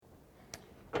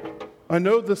I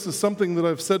know this is something that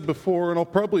I've said before, and I'll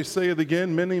probably say it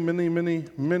again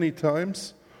many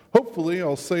times. Hopefully,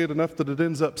 I'll say it enough that it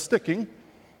ends up sticking.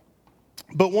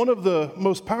 But one of the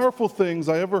most powerful things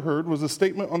I ever heard was a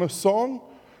statement on a song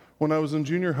when I was in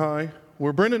junior high,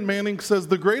 where Brennan Manning says,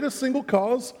 "The greatest single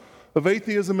cause of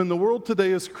atheism in the world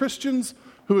today is Christians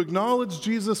who acknowledge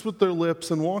Jesus with their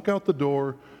lips and walk out the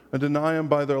door and deny him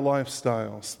by their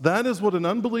lifestyles. That is what an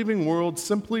unbelieving world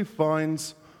simply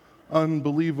finds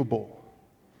unbelievable."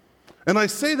 And I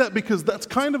say that because that's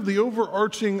kind of the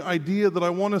overarching idea that I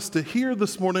want us to hear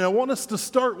this morning. I want us to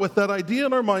start with that idea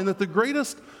in our mind that the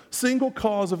greatest single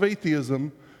cause of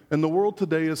atheism in the world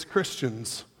today is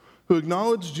Christians who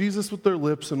acknowledge Jesus with their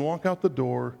lips and walk out the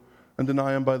door and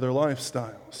deny him by their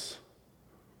lifestyles.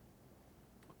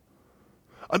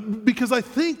 Because I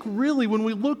think really when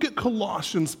we look at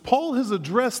Colossians, Paul has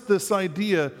addressed this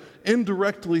idea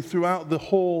indirectly throughout the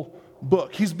whole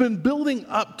book. He's been building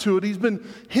up to it. He's been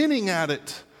hinting at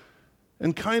it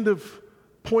and kind of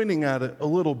pointing at it a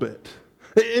little bit.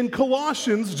 In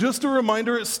Colossians, just a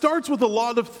reminder, it starts with a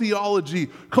lot of theology.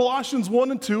 Colossians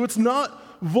 1 and 2, it's not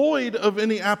void of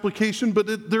any application,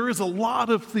 but there is a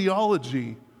lot of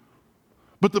theology.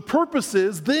 But the purpose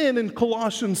is, then in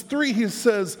Colossians 3, he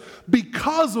says,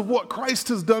 because of what Christ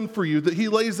has done for you, that he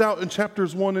lays out in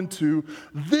chapters 1 and 2,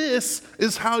 this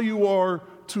is how you are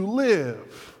to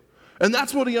live. And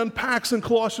that's what he unpacks in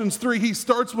Colossians 3. He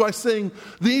starts by saying,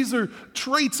 these are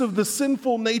traits of the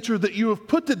sinful nature that you have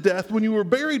put to death when you were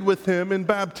buried with him in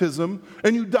baptism,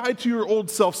 and you died to your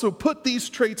old self. So put these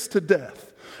traits to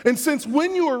death. And since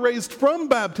when you were raised from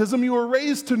baptism, you were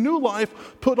raised to new life,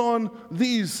 put on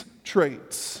these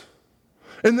traits.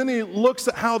 And then he looks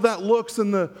at how that looks in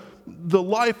the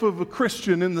life of a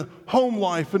Christian, in the home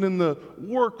life and in the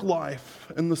work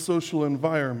life and the social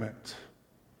environment.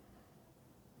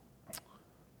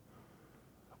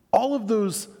 All of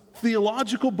those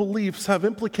theological beliefs have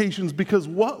implications because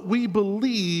what we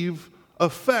believe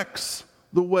affects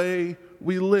the way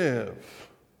we live.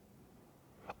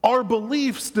 Our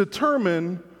beliefs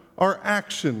determine our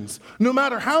actions. No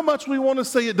matter how much we want to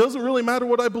say, it doesn't really matter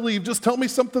what I believe, just tell me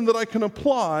something that I can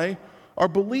apply, our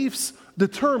beliefs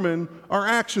determine our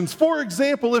actions. For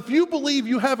example, if you believe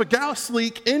you have a gas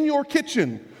leak in your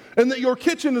kitchen and that your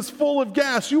kitchen is full of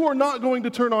gas, you are not going to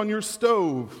turn on your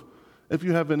stove if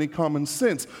you have any common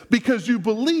sense, because you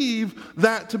believe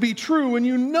that to be true, and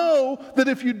you know that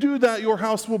if you do that, your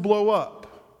house will blow up.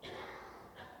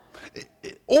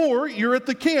 Or you're at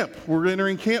the camp. We're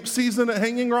entering camp season at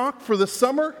Hanging Rock for the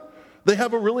summer. They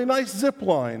have a really nice zip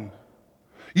line.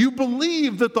 You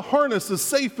believe that the harness is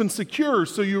safe and secure,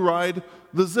 so you ride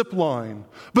the zip line.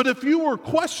 But if you were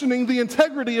questioning the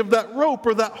integrity of that rope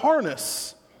or that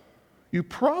harness, you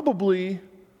probably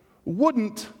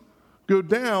wouldn't go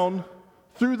down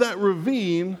through that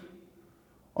ravine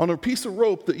on a piece of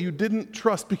rope that you didn't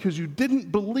trust because you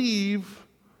didn't believe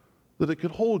that it could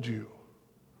hold you.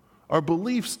 Our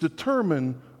beliefs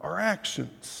determine our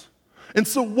actions. And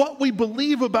so what we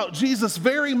believe about Jesus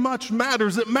very much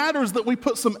matters. It matters that we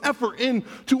put some effort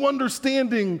into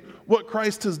understanding what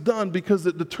Christ has done because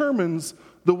it determines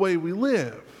the way we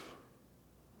live.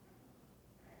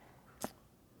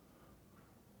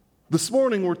 This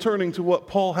morning, we're turning to what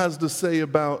Paul has to say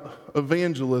about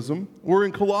evangelism. We're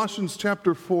in Colossians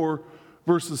chapter 4,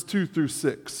 verses 2 through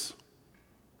 6.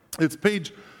 It's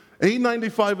page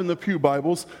 895 in the Pew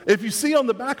Bibles. If you see on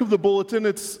the back of the bulletin,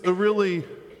 it's a really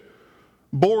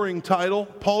boring title,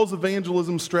 Paul's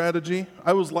Evangelism Strategy.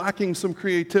 I was lacking some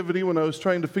creativity when I was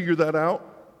trying to figure that out.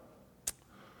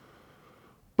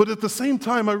 But at the same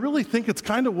time, I really think it's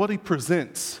kind of what he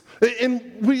presents.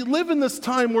 And we live in this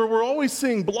time where we're always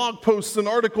seeing blog posts and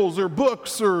articles or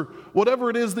books or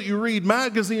whatever it is that you read,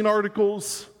 magazine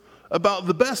articles about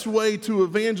the best way to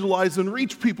evangelize and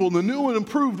reach people, the new and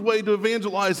improved way to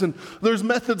evangelize. And there's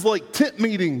methods like tent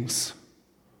meetings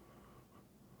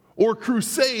or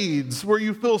crusades where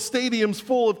you fill stadiums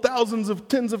full of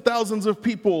tens of thousands of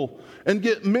people and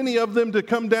get many of them to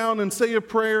come down and say a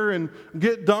prayer and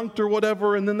get dunked or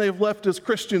whatever, and then they've left as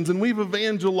Christians and we've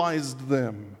evangelized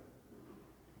them.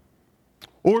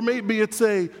 Or maybe it's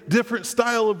a different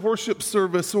style of worship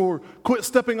service, or quit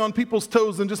stepping on people's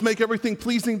toes and just make everything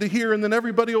pleasing to hear, and then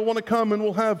everybody will want to come, and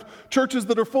we'll have churches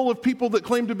that are full of people that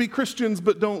claim to be Christians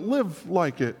but don't live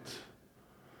like it.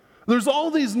 There's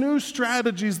all these new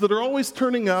strategies that are always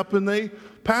turning up, and they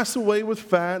pass away with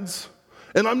fads.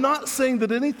 And I'm not saying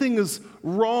that anything is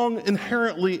wrong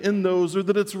inherently in those, or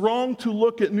that it's wrong to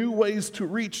look at new ways to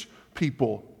reach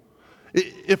people.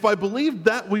 If I believed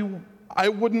that, I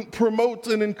wouldn't promote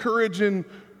and encourage and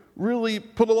really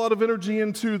put a lot of energy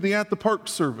into the At the Park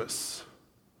service.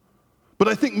 But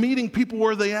I think meeting people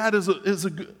where they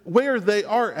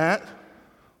are at,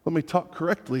 let me talk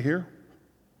correctly here,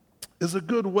 is a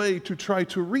good way to try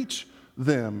to reach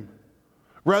them.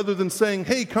 Rather than saying,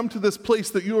 hey, come to this place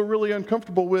that you are really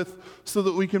uncomfortable with so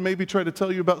that we can maybe try to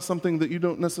tell you about something that you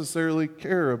don't necessarily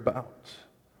care about.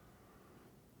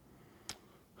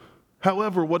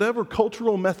 However, whatever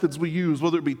cultural methods we use,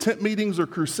 whether it be tent meetings or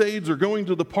crusades or going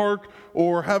to the park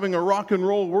or having a rock and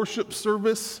roll worship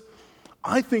service,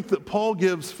 I think that Paul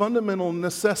gives fundamental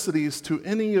necessities to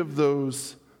any of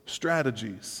those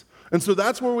strategies. And so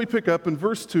that's where we pick up in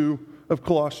verse 2 of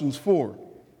Colossians 4.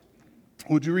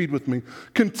 Would you read with me?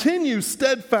 Continue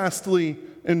steadfastly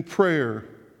in prayer,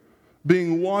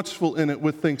 being watchful in it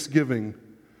with thanksgiving.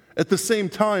 At the same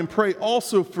time, pray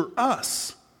also for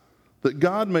us, that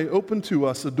God may open to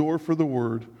us a door for the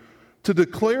word, to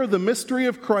declare the mystery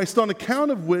of Christ, on account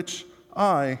of which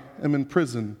I am in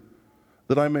prison,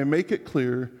 that I may make it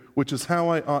clear which is how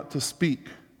I ought to speak.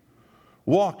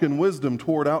 Walk in wisdom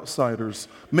toward outsiders,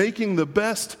 making the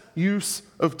best use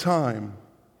of time.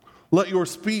 Let your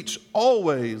speech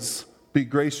always be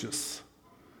gracious,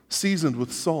 seasoned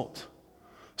with salt,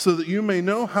 so that you may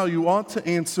know how you ought to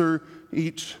answer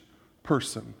each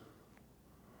person.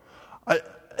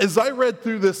 As I read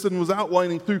through this and was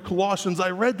outlining through Colossians, I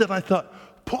read that I thought,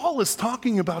 Paul is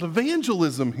talking about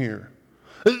evangelism here.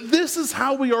 This is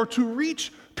how we are to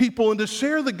reach people and to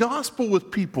share the gospel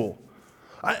with people.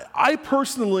 I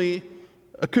personally,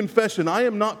 a confession, I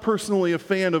am not personally a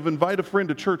fan of invite a friend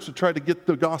to church to try to get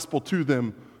the gospel to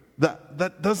them.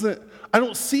 That doesn't, I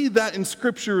don't see that in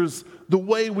Scripture as the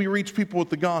way we reach people with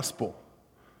the gospel.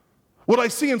 What I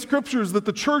see in Scripture is that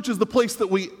the church is the place that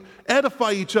we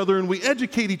edify each other and we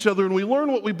educate each other and we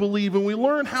learn what we believe and we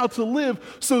learn how to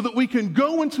live so that we can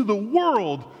go into the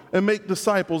world and make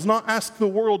disciples, not ask the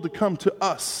world to come to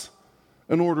us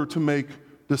in order to make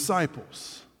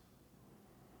disciples.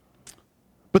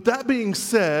 But that being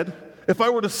said, if I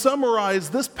were to summarize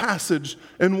this passage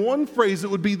in one phrase, it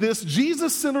would be this: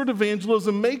 Jesus-centered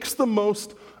evangelism makes the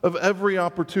most of every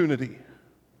opportunity.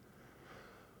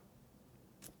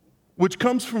 Which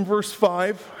comes from verse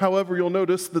 5. However, you'll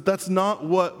notice that that's not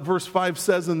what verse 5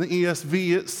 says in the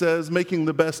ESV. It says, making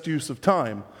the best use of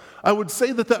time. I would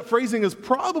say that phrasing is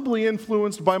probably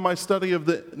influenced by my study of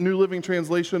the New Living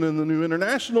Translation and the New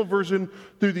International Version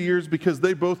through the years, because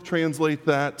they both translate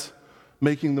that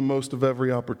making the most of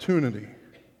every opportunity.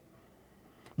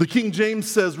 The King James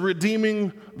says,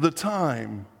 redeeming the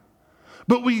time.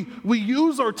 But we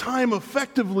use our time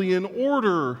effectively in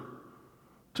order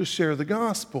to share the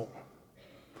gospel.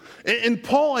 And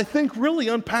Paul, I think, really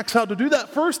unpacks how to do that.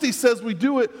 First, he says we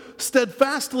do it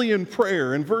steadfastly in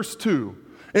prayer in verse 2.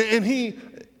 And he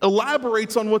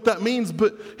elaborates on what that means,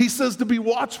 but he says to be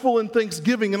watchful in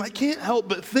thanksgiving. And I can't help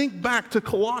but think back to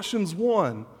Colossians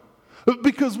 1.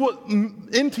 Because what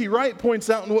N.T. Wright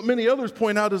points out and what many others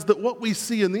point out is that what we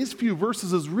see in these few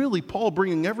verses is really Paul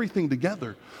bringing everything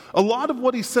together. A lot of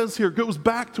what he says here goes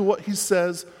back to what he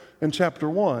says in chapter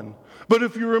 1. But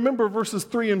if you remember verses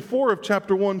 3 and 4 of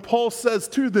chapter 1, Paul says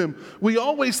to them, we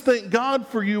always thank God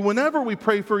for you whenever we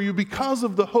pray for you because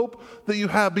of the hope that you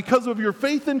have, because of your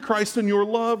faith in Christ and your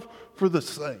love for the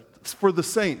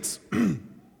saints.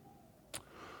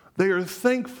 They are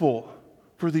thankful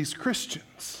for these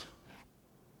Christians.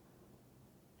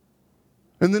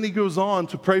 And then he goes on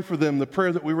to pray for them, the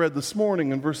prayer that we read this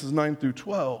morning in verses 9 through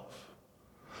 12.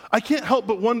 I can't help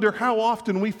but wonder how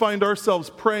often we find ourselves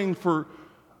praying for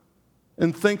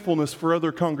and thankfulness for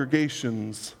other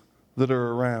congregations that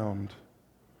are around.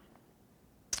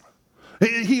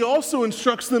 He also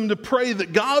instructs them to pray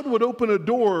that God would open a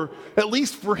door, at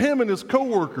least for him and his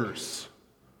co-workers.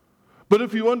 But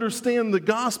if you understand the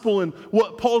gospel and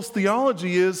what Paul's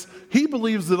theology is, he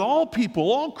believes that all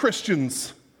people, all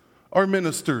Christians, are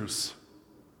ministers.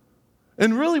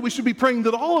 And really, we should be praying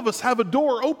that all of us have a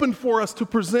door open for us to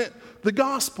present the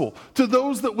gospel to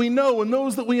those that we know and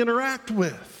those that we interact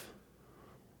with.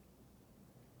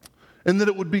 And that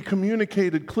it would be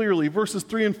communicated clearly. Verses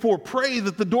 3 and 4, pray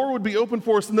that the door would be open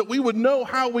for us and that we would know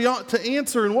how we ought to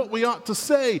answer and what we ought to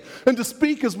say and to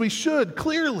speak as we should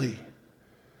clearly.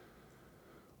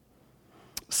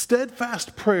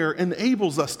 Steadfast prayer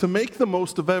enables us to make the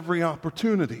most of every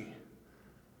opportunity.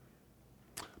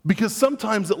 Because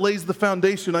sometimes it lays the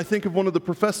foundation. I think of one of the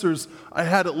professors I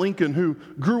had at Lincoln who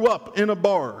grew up in a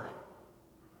bar.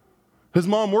 His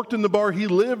mom worked in the bar. He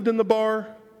lived in the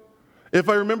bar. If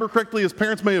I remember correctly, his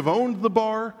parents may have owned the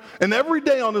bar. And every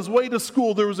day on his way to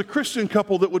school, there was a Christian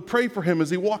couple that would pray for him as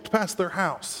he walked past their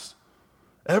house.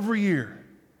 Every year,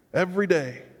 every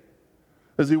day,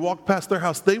 as he walked past their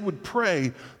house, they would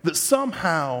pray that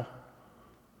somehow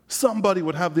somebody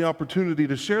would have the opportunity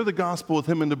to share the gospel with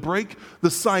him and to break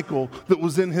the cycle that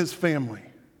was in his family.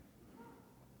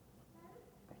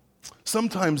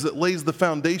 Sometimes it lays the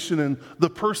foundation in the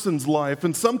person's life,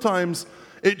 and sometimes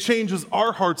it changes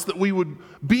our hearts that we would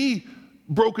be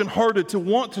brokenhearted to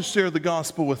want to share the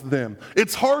gospel with them.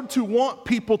 It's hard to want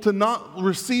people to not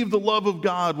receive the love of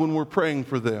God when we're praying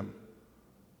for them.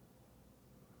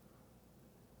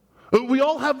 We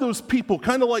all have those people,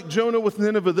 kind of like Jonah with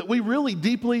Nineveh, that we really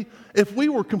deeply, if we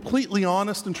were completely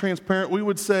honest and transparent, we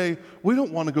would say, we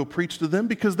don't want to go preach to them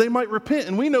because they might repent.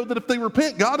 And we know that if they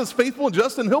repent, God is faithful and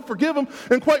just and he'll forgive them.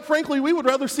 And quite frankly, we would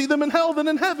rather see them in hell than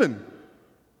in heaven.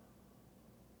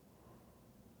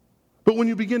 But when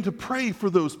you begin to pray for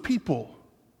those people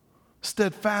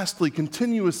steadfastly,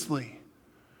 continuously,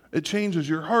 it changes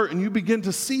your heart and you begin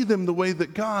to see them the way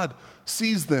that God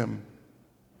sees them.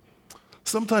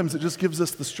 Sometimes it just gives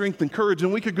us the strength and courage,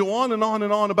 and we could go on and on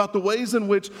and on about the ways in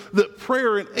which that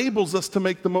prayer enables us to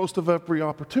make the most of every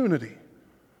opportunity.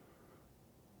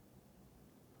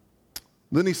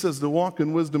 Then he says to walk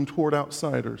in wisdom toward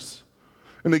outsiders.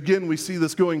 And again, we see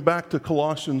this going back to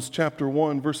Colossians chapter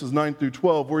 1, verses 9 through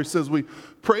 12, where he says, we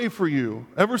pray for you.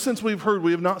 Ever since we've heard,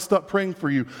 we have not stopped praying for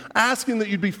you, asking that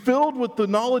you'd be filled with the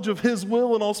knowledge of his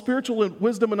will and all spiritual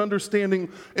wisdom and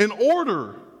understanding in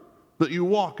order that you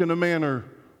walk in a manner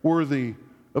worthy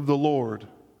of the Lord.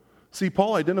 See,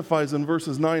 Paul identifies in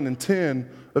verses 9 and 10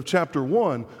 of chapter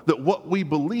 1 that what we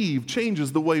believe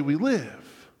changes the way we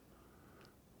live.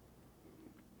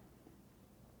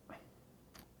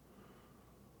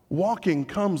 Walking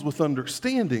comes with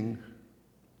understanding.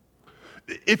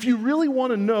 If you really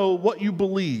want to know what you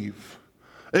believe,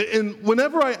 and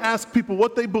whenever I ask people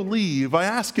what they believe, I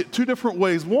ask it two different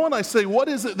ways. One, I say, what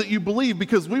is it that you believe?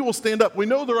 Because we will stand up. We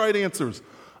know the right answers.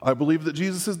 I believe that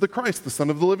Jesus is the Christ, the Son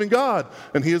of the living God,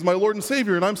 and he is my Lord and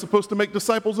Savior, and I'm supposed to make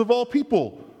disciples of all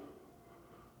people.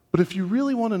 But if you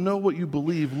really want to know what you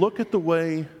believe, look at the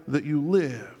way that you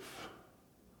live.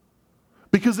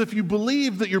 Because if you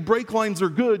believe that your brake lines are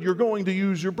good, you're going to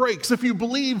use your brakes. If you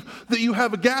believe that you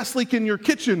have a gas leak in your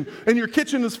kitchen and your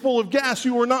kitchen is full of gas,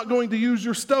 you are not going to use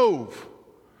your stove.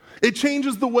 It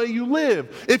changes the way you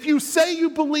live. If you say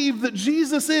you believe that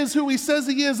Jesus is who he says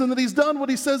he is and that he's done what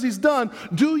he says he's done,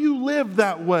 do you live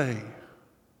that way?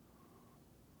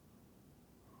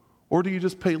 Or do you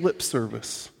just pay lip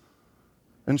service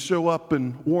and show up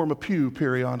and warm a pew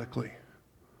periodically?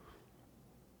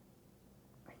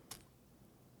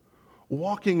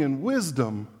 Walking in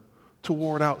wisdom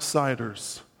toward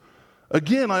outsiders.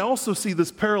 Again, I also see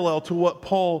this parallel to what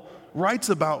Paul writes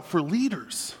about for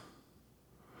leaders.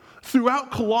 Throughout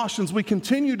Colossians, we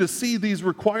continue to see these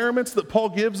requirements that Paul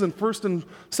gives in 1 and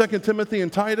 2 Timothy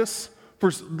and Titus for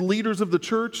leaders of the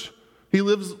church. He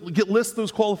lists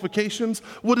those qualifications.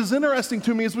 What is interesting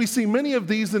to me is we see many of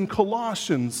these in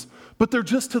Colossians, but they're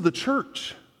just to the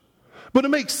church. But it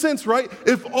makes sense, right?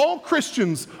 If all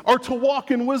Christians are to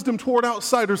walk in wisdom toward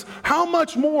outsiders, how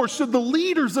much more should the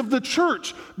leaders of the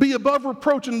church be above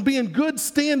reproach and be in good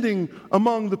standing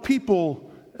among the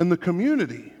people in the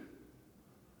community?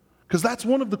 Because that's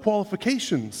one of the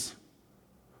qualifications,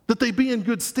 that they be in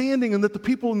good standing and that the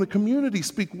people in the community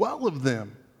speak well of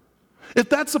them. If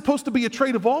that's supposed to be a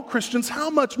trait of all Christians, how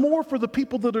much more for the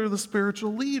people that are the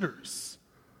spiritual leaders?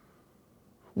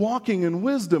 Walking in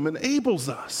wisdom enables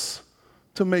us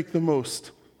to make the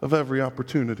most of every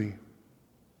opportunity.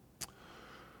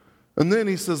 And then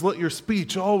he says, let your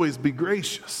speech always be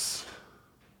gracious.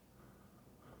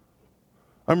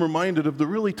 I'm reminded of the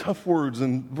really tough words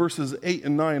in verses 8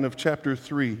 and 9 of chapter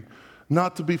 3.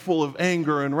 Not to be full of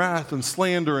anger and wrath and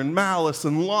slander and malice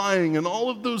and lying and all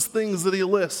of those things that he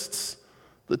lists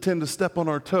that tend to step on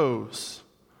our toes.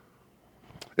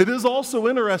 It is also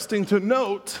interesting to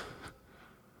note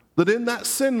that in that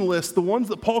sin list, the ones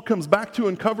that Paul comes back to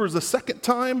and covers a second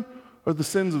time are the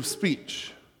sins of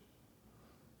speech.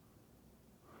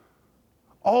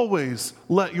 Always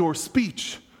let your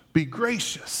speech be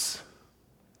gracious.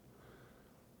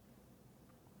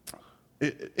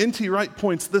 N.T. Wright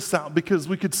points this out because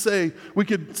we could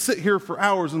sit here for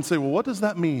hours and say, well, what does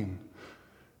that mean?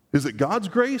 Is it God's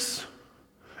grace?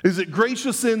 Is it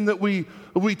gracious in that we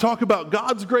talk about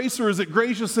God's grace, or is it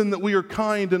gracious in that we are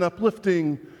kind and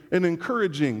uplifting and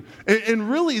encouraging? And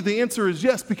really the answer is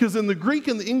yes, because in the Greek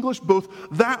and the English both,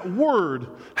 that word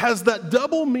has that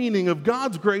double meaning of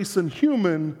God's grace and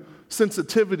human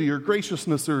sensitivity or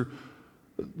graciousness or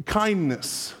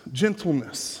kindness,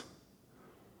 gentleness.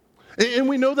 And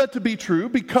we know that to be true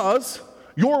because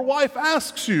your wife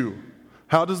asks you,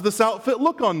 how does this outfit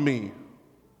look on me?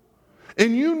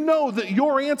 And you know that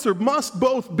your answer must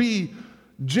both be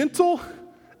gentle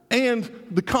and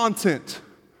the content.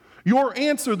 Your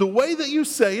answer, the way that you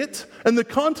say it, and the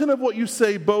content of what you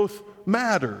say both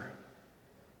matter.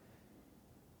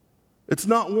 It's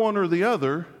not one or the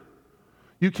other.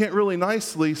 You can't really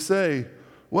nicely say,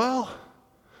 well,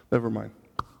 never mind.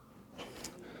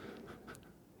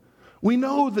 We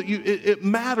know that it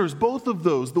matters, both of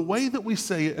those, the way that we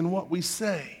say it and what we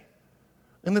say.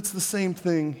 And it's the same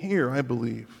thing here, I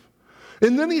believe.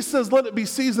 And then he says, let it be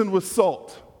seasoned with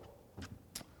salt.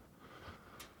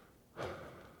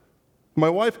 My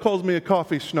wife calls me a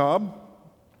coffee snob,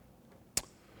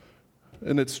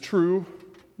 and it's true,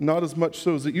 not as much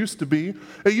so as it used to be.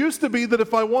 It used to be that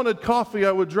if I wanted coffee,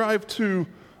 I would drive to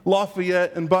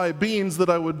Lafayette and buy beans that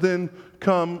I would then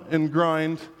come and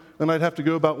grind, and I'd have to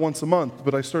go about once a month.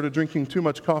 But I started drinking too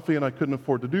much coffee, and I couldn't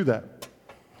afford to do that.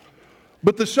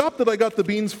 But the shop that I got the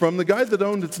beans from, the guy that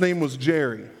owned its name was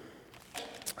Jerry.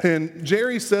 And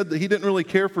Jerry said that he didn't really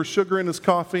care for sugar in his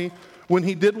coffee. When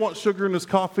he did want sugar in his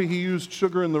coffee, he used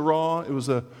sugar in the raw. It was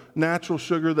a natural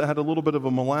sugar that had a little bit of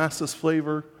a molasses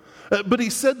flavor. But he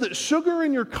said that sugar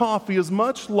in your coffee is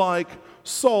much like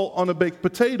salt on a baked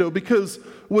potato, because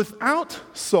without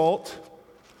salt,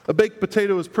 a baked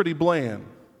potato is pretty bland,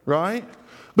 right?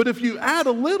 But if you add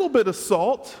a little bit of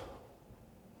salt,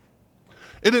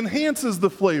 it enhances the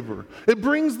flavor. It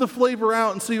brings the flavor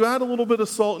out, and so you add a little bit of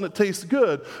salt and it tastes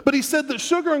good. But he said that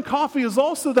sugar in coffee is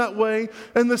also that way,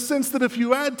 in the sense that if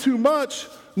you add too much,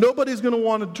 nobody's going to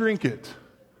want to drink it,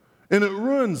 and it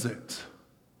ruins it.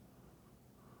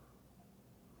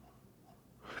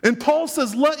 And Paul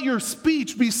says, let your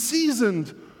speech be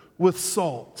seasoned with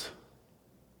salt.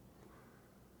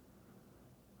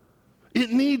 It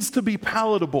needs to be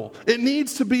palatable. It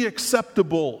needs to be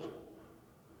acceptable.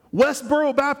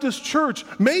 Westboro Baptist Church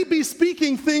may be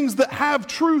speaking things that have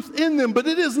truth in them, but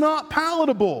it is not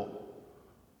palatable.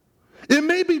 It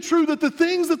may be true that the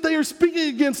things that they are speaking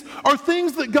against are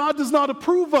things that God does not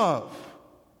approve of,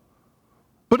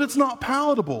 but it's not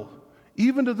palatable,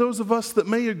 even to those of us that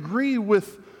may agree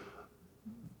with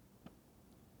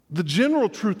the general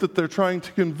truth that they're trying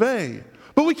to convey.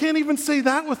 But we can't even say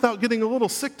that without getting a little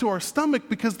sick to our stomach,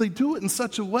 because they do it in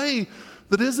such a way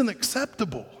that isn't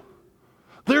acceptable.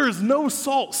 There is no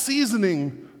salt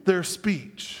seasoning their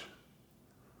speech.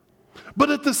 But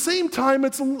at the same time,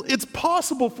 it's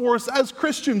possible for us as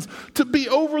Christians to be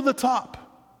over the top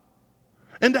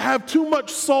and to have too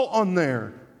much salt on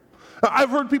there. I've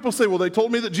heard people say, well, they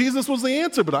told me that Jesus was the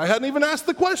answer, but I hadn't even asked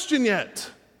the question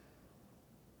yet.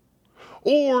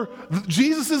 Or,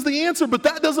 Jesus is the answer, but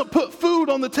that doesn't put food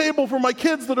on the table for my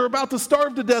kids that are about to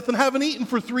starve to death and haven't eaten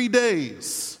for 3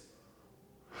 days.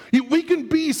 We can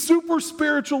be super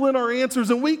spiritual in our answers,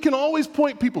 and we can always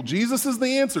point people, Jesus is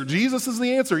the answer, Jesus is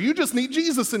the answer. You just need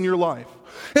Jesus in your life.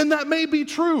 And that may be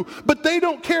true, but they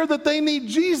don't care that they need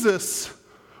Jesus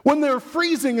when they're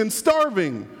freezing and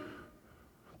starving.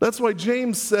 That's why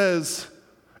James says,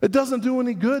 it doesn't do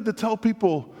any good to tell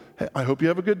people, hey, I hope you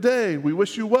have a good day, we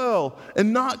wish you well,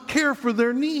 and not care for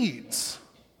their needs.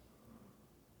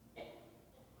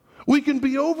 We can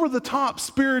be over the top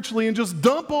spiritually and just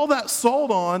dump all that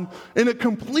salt on, and it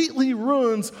completely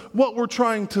ruins what we're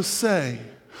trying to say.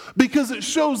 Because it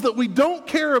shows that we don't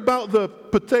care about the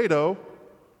potato.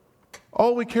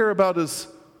 All we care about is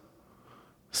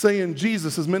saying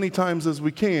Jesus as many times as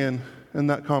we can in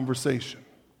that conversation.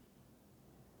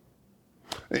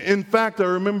 In fact, I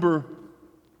remember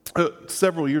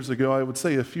several years ago, I would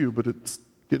say a few, but it's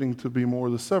getting to be more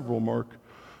the several mark.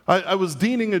 I was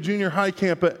deaning a junior high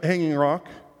camp at Hanging Rock,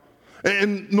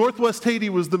 and Northwest Haiti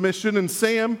was the mission, and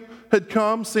Sam had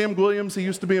come, Sam Williams, he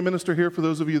used to be a minister here for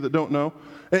those of you that don't know,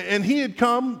 and he had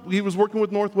come, he was working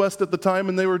with Northwest at the time,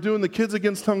 and they were doing the Kids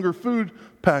Against Hunger food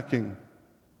packing.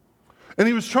 And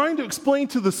he was trying to explain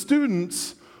to the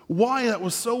students why that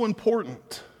was so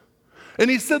important. And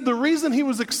he said the reason he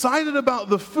was excited about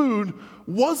the food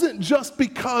wasn't just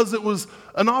because it was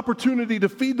an opportunity to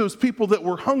feed those people that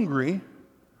were hungry.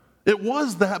 It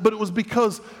was that, but it was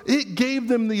because it gave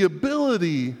them the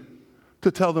ability to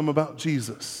tell them about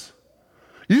Jesus.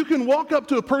 You can walk up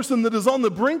to a person that is on the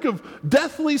brink of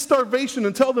deathly starvation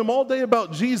and tell them all day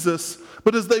about Jesus,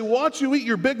 but as they watch you eat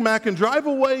your Big Mac and drive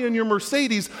away in your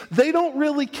Mercedes, they don't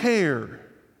really care.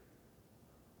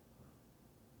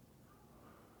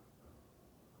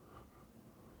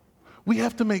 We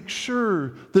have to make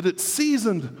sure that it's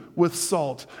seasoned with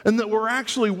salt and that we're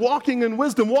actually walking in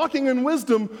wisdom. Walking in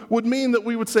wisdom would mean that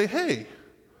we would say, hey,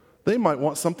 they might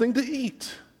want something to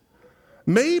eat.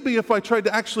 Maybe if I tried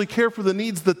to actually care for the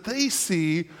needs that they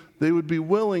see, they would be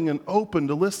willing and open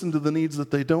to listen to the needs that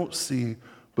they don't see,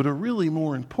 but are really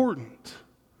more important.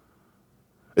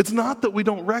 It's not that we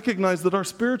don't recognize that our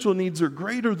spiritual needs are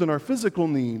greater than our physical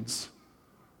needs.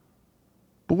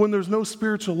 But when there's no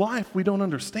spiritual life, we don't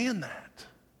understand that.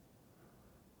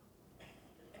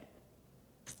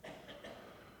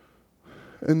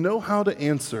 And know how to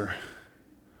answer.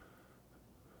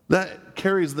 That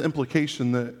carries the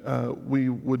implication that we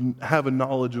would have a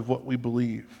knowledge of what we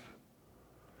believe.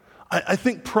 I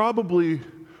think probably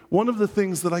one of the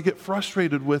things that I get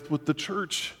frustrated with the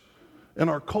church and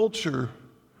our culture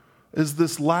is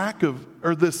this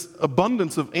this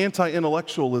abundance of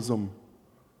anti-intellectualism.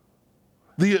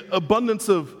 The abundance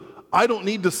of, I don't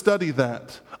need to study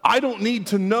that. I don't need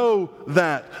to know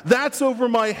that. That's over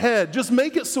my head. Just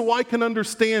make it so I can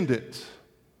understand it.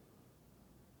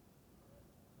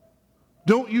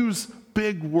 Don't use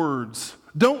big words.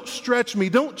 Don't stretch me.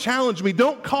 Don't challenge me.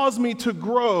 Don't cause me to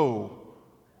grow.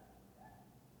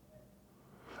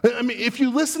 I mean, if you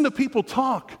listen to people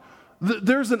talk,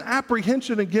 there's an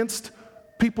apprehension against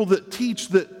people that teach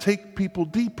that take people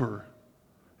deeper.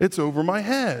 It's over my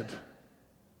head.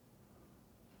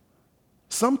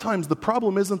 Sometimes the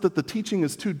problem isn't that the teaching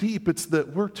is too deep, it's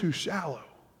that we're too shallow.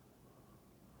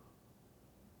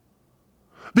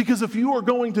 Because if you are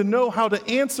going to know how to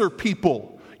answer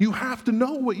people, you have to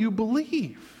know what you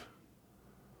believe.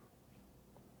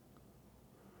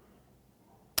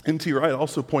 N.T. Wright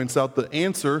also points out that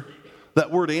that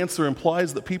word answer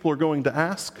implies that people are going to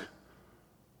ask.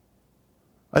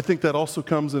 I think that also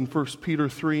comes in 1 Peter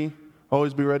 3,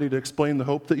 always be ready to explain the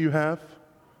hope that you have.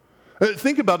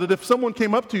 Think about it, if someone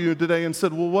came up to you today and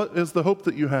said, well, what is the hope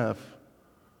that you have?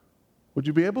 Would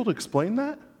you be able to explain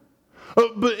that?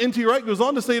 But N.T. Wright goes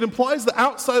on to say it implies that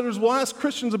outsiders will ask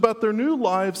Christians about their new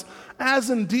lives, as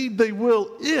indeed they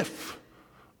will if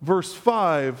verse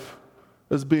 5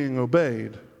 is being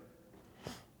obeyed.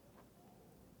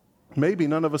 Maybe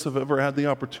none of us have ever had the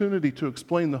opportunity to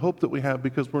explain the hope that we have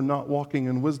because we're not walking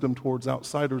in wisdom towards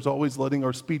outsiders, always letting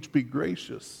our speech be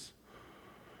gracious.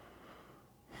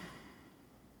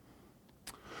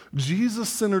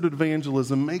 Jesus-centered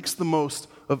evangelism makes the most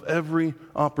of every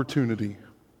opportunity.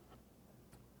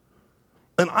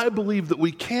 And I believe that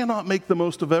we cannot make the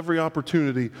most of every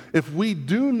opportunity if we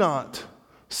do not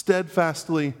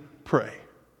steadfastly pray.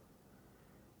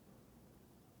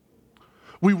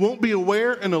 We won't be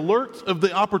aware and alert of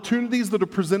the opportunities that are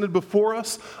presented before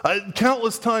us.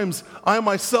 Countless times, I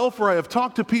myself, or I have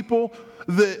talked to people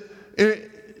that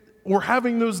we're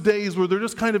having those days where they're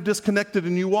just kind of disconnected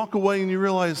and you walk away and you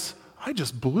realize, I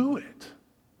just blew it.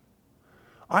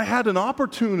 I had an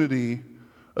opportunity,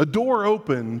 a door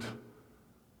opened,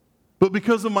 but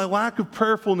because of my lack of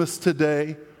prayerfulness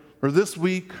today, or this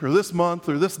week, or this month,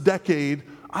 or this decade,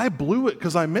 I blew it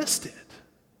because I missed it.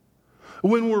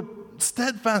 When we're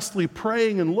steadfastly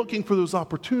praying and looking for those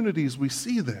opportunities, we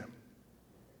see them.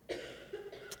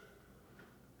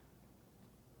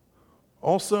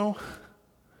 Also,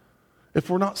 if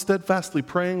we're not steadfastly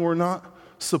praying, we're not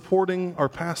supporting our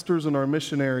pastors and our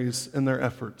missionaries in their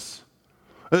efforts.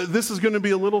 This is going to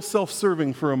be a little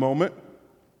self-serving for a moment,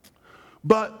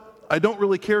 but I don't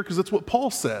really care because it's what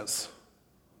Paul says.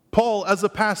 Paul, as a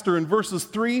pastor, in verses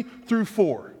 3 through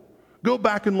 4. Go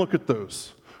back and look at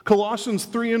those. Colossians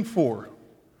 3 and 4.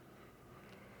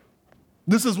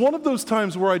 This is one of those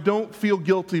times where I don't feel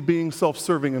guilty being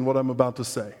self-serving in what I'm about to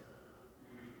say.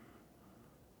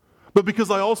 But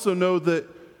because I also know that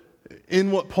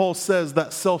in what Paul says,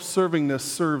 that self-servingness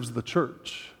serves the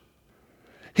church.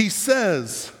 He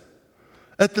says,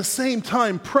 at the same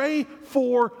time, pray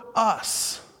for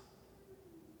us,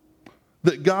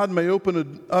 that God may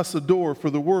open us a door for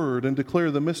the word and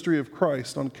declare the mystery of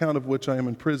Christ, on account of which I am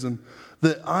in prison,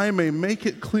 that I may make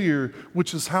it clear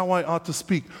which is how I ought to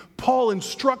speak. Paul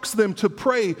instructs them to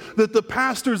pray that the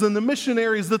pastors and the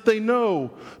missionaries that they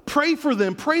know, pray for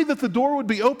them, pray that the door would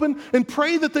be open, and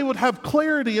pray that they would have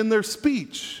clarity in their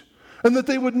speech, and that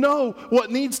they would know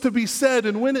what needs to be said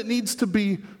and when it needs to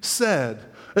be said.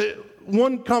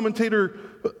 One commentator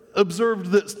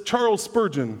observed that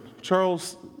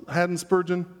Charles Haddon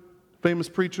Spurgeon, famous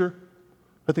preacher.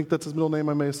 I think that's his middle name.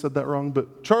 I may have said that wrong.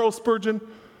 But Charles Spurgeon,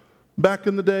 back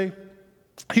in the day,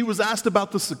 he was asked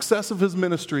about the success of his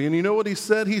ministry. And you know what he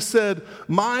said? He said,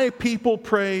 "My people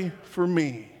pray for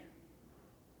me."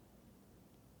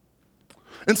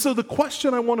 And so the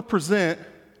question I want to present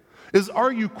is,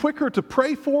 are you quicker to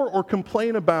pray for or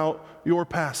complain about your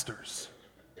pastors?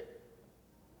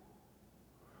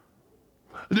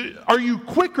 Are you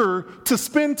quicker to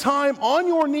spend time on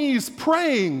your knees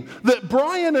praying that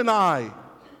Brian and I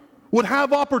would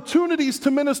have opportunities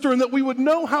to minister and that we would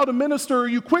know how to minister? Are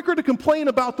you quicker to complain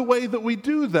about the way that we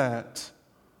do that?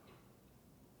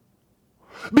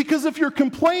 Because if you're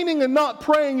complaining and not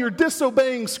praying, you're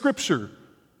disobeying Scripture.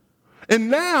 And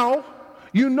now,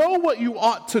 you know what you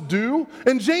ought to do.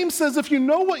 And James says if you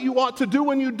know what you ought to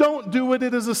do and you don't do it,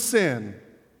 it is a sin.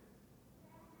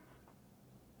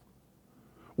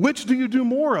 Which do you do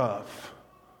more of?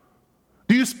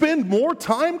 Do you spend more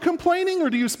time complaining or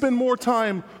do you spend more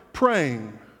time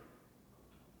praying?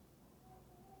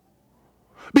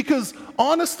 Because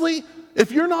honestly,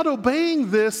 if you're not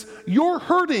obeying this, you're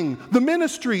hurting the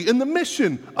ministry and the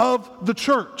mission of the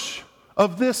church,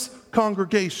 of this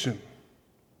congregation.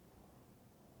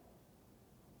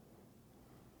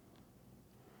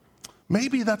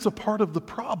 Maybe that's a part of the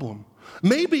problem.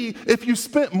 Maybe if you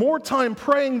spent more time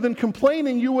praying than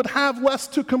complaining, you would have less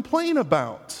to complain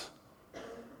about.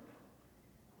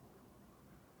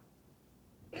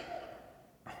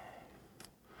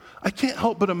 I can't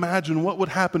help but imagine what would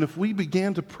happen if we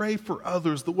began to pray for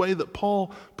others the way that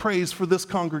Paul prays for this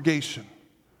congregation.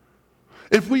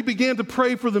 If we began to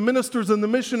pray for the ministers and the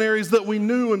missionaries that we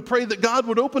knew and pray that God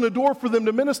would open a door for them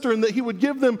to minister and that He would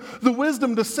give them the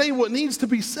wisdom to say what needs to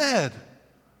be said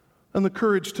and the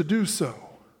courage to do so.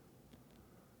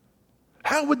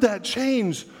 How would that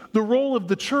change the role of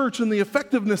the church and the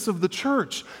effectiveness of the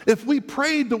church if we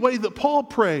prayed the way that Paul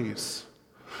prays?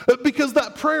 Because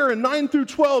that prayer in 9 through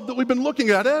 12 that we've been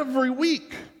looking at every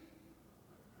week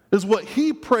is what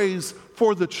he prays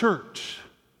for the church.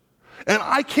 And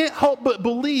I can't help but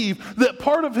believe that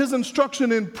part of his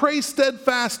instruction in pray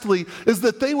steadfastly is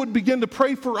that they would begin to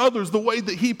pray for others the way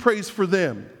that he prays for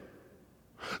them.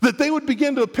 That they would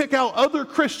begin to pick out other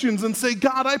Christians and say,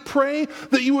 God, I pray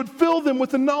that you would fill them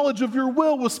with the knowledge of your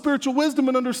will, with spiritual wisdom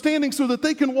and understanding so that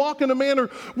they can walk in a manner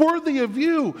worthy of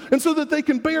you and so that they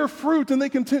can bear fruit and they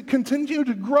can continue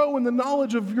to grow in the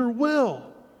knowledge of your will.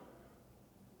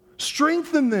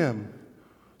 Strengthen them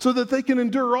so that they can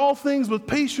endure all things with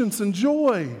patience and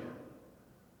joy.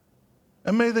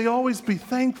 And may they always be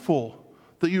thankful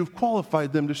that you've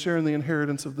qualified them to share in the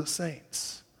inheritance of the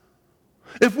saints.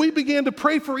 If we began to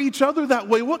pray for each other that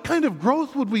way, what kind of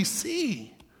growth would we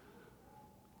see?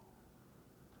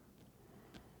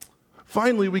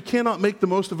 Finally, we cannot make the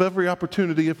most of every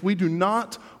opportunity if we do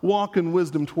not walk in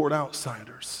wisdom toward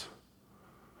outsiders.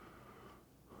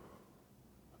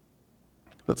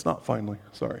 That's not finally,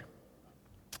 sorry.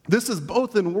 This is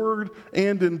both in word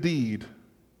and in deed.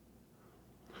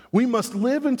 We must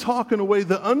live and talk in a way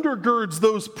that undergirds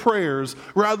those prayers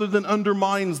rather than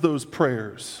undermines those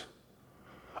prayers.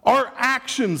 Our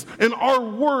actions and our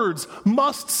words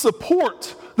must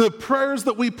support the prayers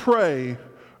that we pray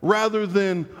rather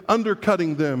than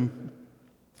undercutting them.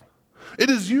 It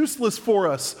is useless for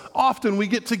us. Often we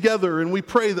get together and we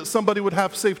pray that somebody would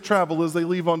have safe travel as they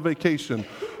leave on vacation.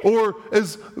 Or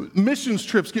as missions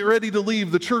trips get ready to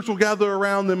leave, the church will gather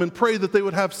around them and pray that they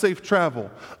would have safe travel.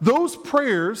 Those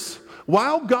prayers,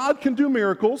 while God can do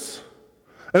miracles,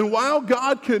 and while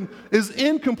God is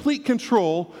in complete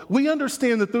control, we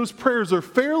understand that those prayers are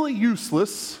fairly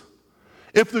useless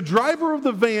if the driver of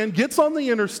the van gets on the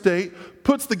interstate,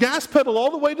 puts the gas pedal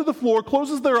all the way to the floor,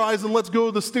 closes their eyes, and lets go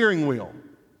of the steering wheel.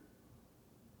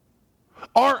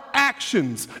 Our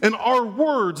actions and our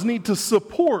words need to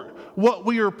support what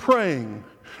we are praying.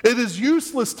 It is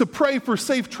useless to pray for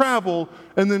safe travel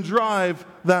and then drive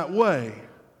that way,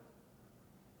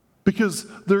 because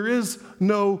there is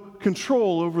no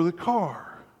control over the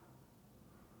car.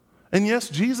 And yes,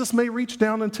 Jesus may reach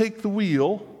down and take the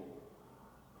wheel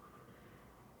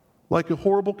like a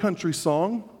horrible country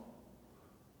song,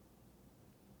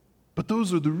 but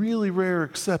those are the really rare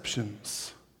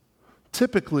exceptions.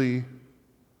 Typically,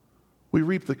 we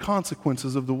reap the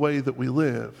consequences of the way that we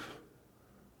live.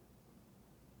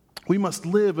 We must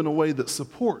live in a way that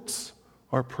supports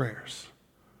our prayers.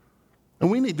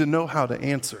 And we need to know how to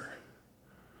answer.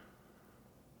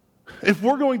 If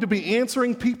we're going to be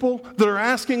answering people that are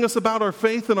asking us about our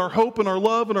faith and our hope and our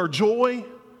love and our joy,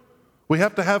 we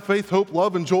have to have faith, hope,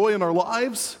 love, and joy in our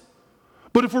lives.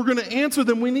 But if we're going to answer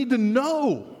them, we need to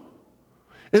know.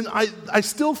 And I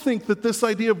still think that this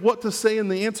idea of what to say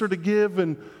and the answer to give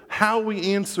and how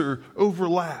we answer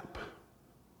overlap.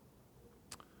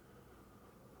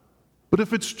 But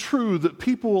if it's true that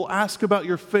people will ask about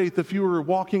your faith if you are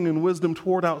walking in wisdom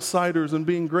toward outsiders and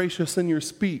being gracious in your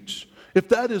speech, if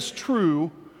that is true,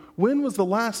 when was the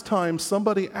last time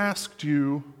somebody asked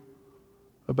you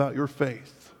about your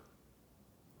faith?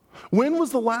 When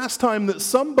was the last time that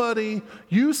somebody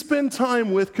you spend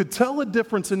time with could tell a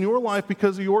difference in your life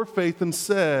because of your faith and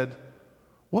said,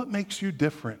 what makes you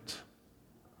different?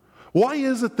 Why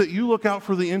is it that you look out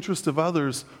for the interest of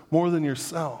others more than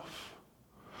yourself?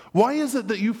 Why is it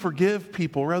that you forgive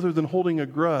people rather than holding a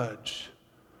grudge?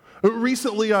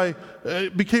 Recently, I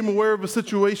became aware of a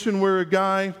situation where a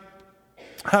guy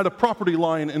had a property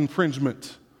line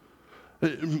infringement.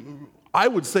 I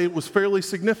would say it was fairly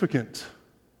significant.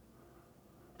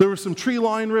 There was some tree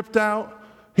line ripped out.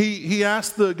 He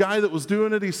asked the guy that was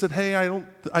doing it, he said, hey,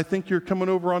 I think you're coming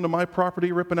over onto my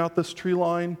property, ripping out this tree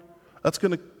line. That's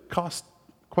going to cost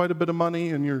quite a bit of money,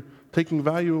 and you're taking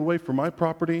value away from my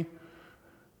property.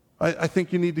 I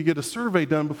think you need to get a survey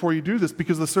done before you do this,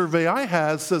 because the survey I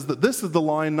have says that this is the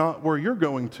line, not where you're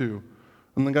going to.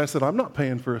 And the guy said, I'm not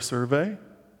paying for a survey.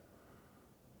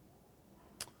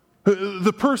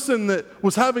 The person that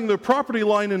was having their property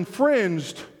line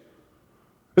infringed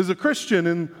is a Christian,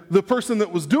 and the person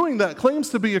that was doing that claims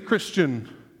to be a Christian.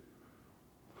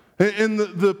 And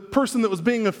the person that was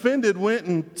being offended went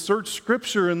and searched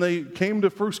Scripture, and they came to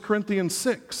 1 Corinthians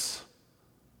 6,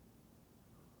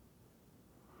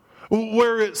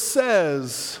 where it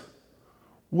says,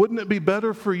 wouldn't it be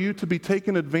better for you to be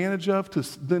taken advantage of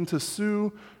than to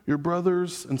sue your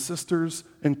brothers and sisters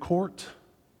in court?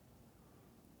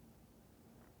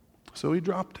 So he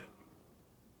dropped it.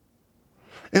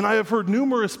 And I have heard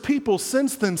numerous people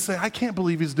since then say, I can't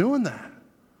believe he's doing that.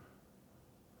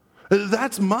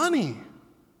 That's money.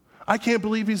 I can't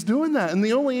believe he's doing that. And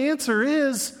the only answer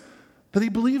is that he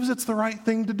believes it's the right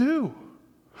thing to do.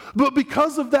 But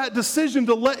because of that decision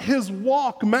to let his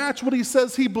walk match what he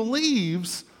says he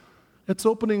believes, it's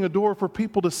opening a door for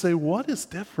people to say, what is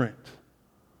different?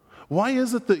 Why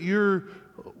is it that you're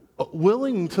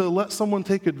willing to let someone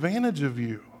take advantage of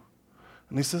you?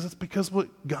 And he says, it's because what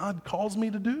God calls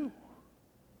me to do.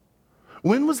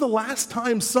 When was the last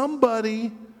time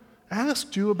somebody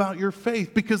asked you about your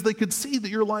faith because they could see that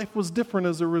your life was different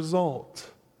as a result?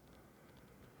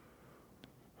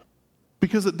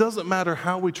 Because it doesn't matter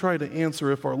how we try to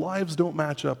answer if our lives don't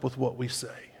match up with what we say.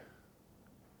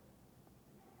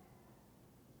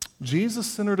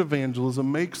 Jesus-centered evangelism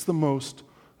makes the most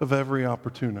of every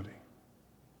opportunity.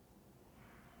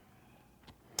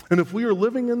 And if we are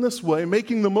living in this way,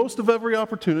 making the most of every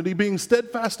opportunity, being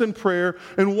steadfast in prayer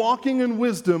and walking in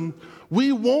wisdom,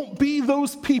 we won't be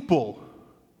those people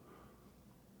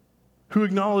who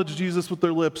acknowledge Jesus with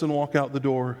their lips and walk out the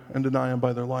door and deny him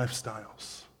by their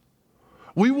lifestyles.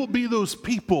 We will be those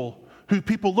people who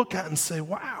people look at and say,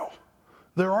 wow,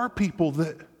 there are people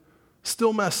that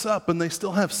still mess up and they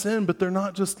still have sin, but they're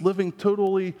not just living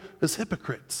totally as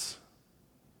hypocrites.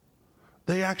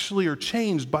 They actually are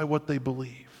changed by what they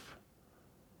believe.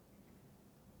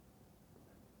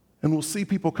 And we'll see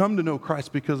people come to know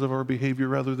Christ because of our behavior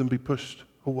rather than be pushed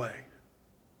away.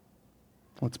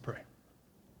 Let's pray.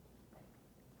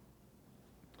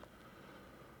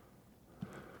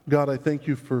 God, I thank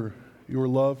you for your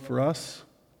love for us.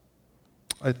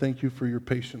 I thank you for your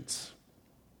patience.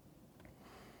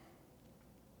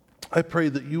 I pray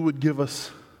that you would give us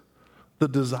the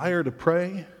desire to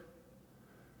pray,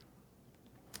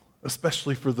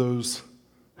 especially for those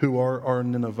who are our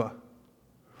Nineveh.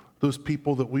 Those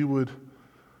people that we would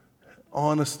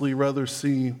honestly rather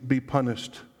see be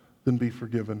punished than be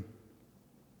forgiven.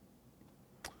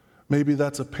 Maybe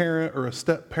that's a parent or a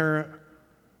step-parent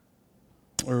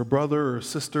or a brother or a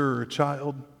sister or a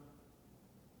child.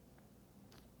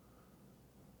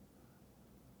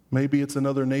 Maybe it's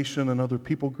another nation, another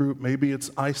people group. Maybe it's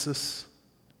ISIS.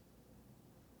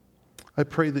 I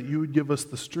pray that you would give us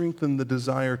the strength and the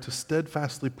desire to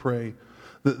steadfastly pray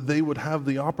that they would have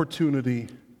the opportunity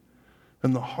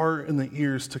and the heart and the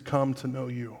ears to come to know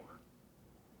you.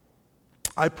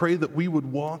 I pray that we would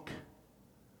walk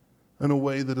in a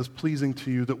way that is pleasing to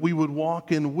you, that we would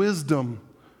walk in wisdom,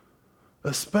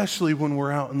 especially when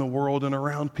we're out in the world and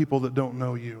around people that don't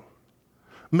know you.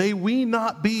 May we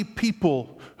not be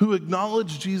people who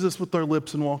acknowledge Jesus with our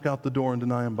lips and walk out the door and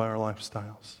deny him by our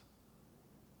lifestyles.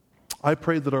 I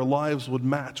pray that our lives would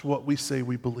match what we say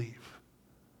we believe,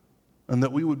 and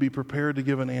that we would be prepared to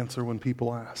give an answer when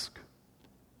people ask.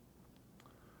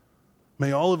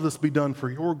 May all of this be done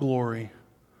for your glory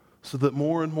so that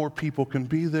more and more people can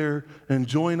be there and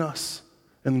join us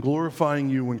in glorifying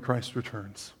you when Christ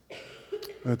returns.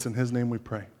 And it's in his name we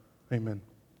pray. Amen.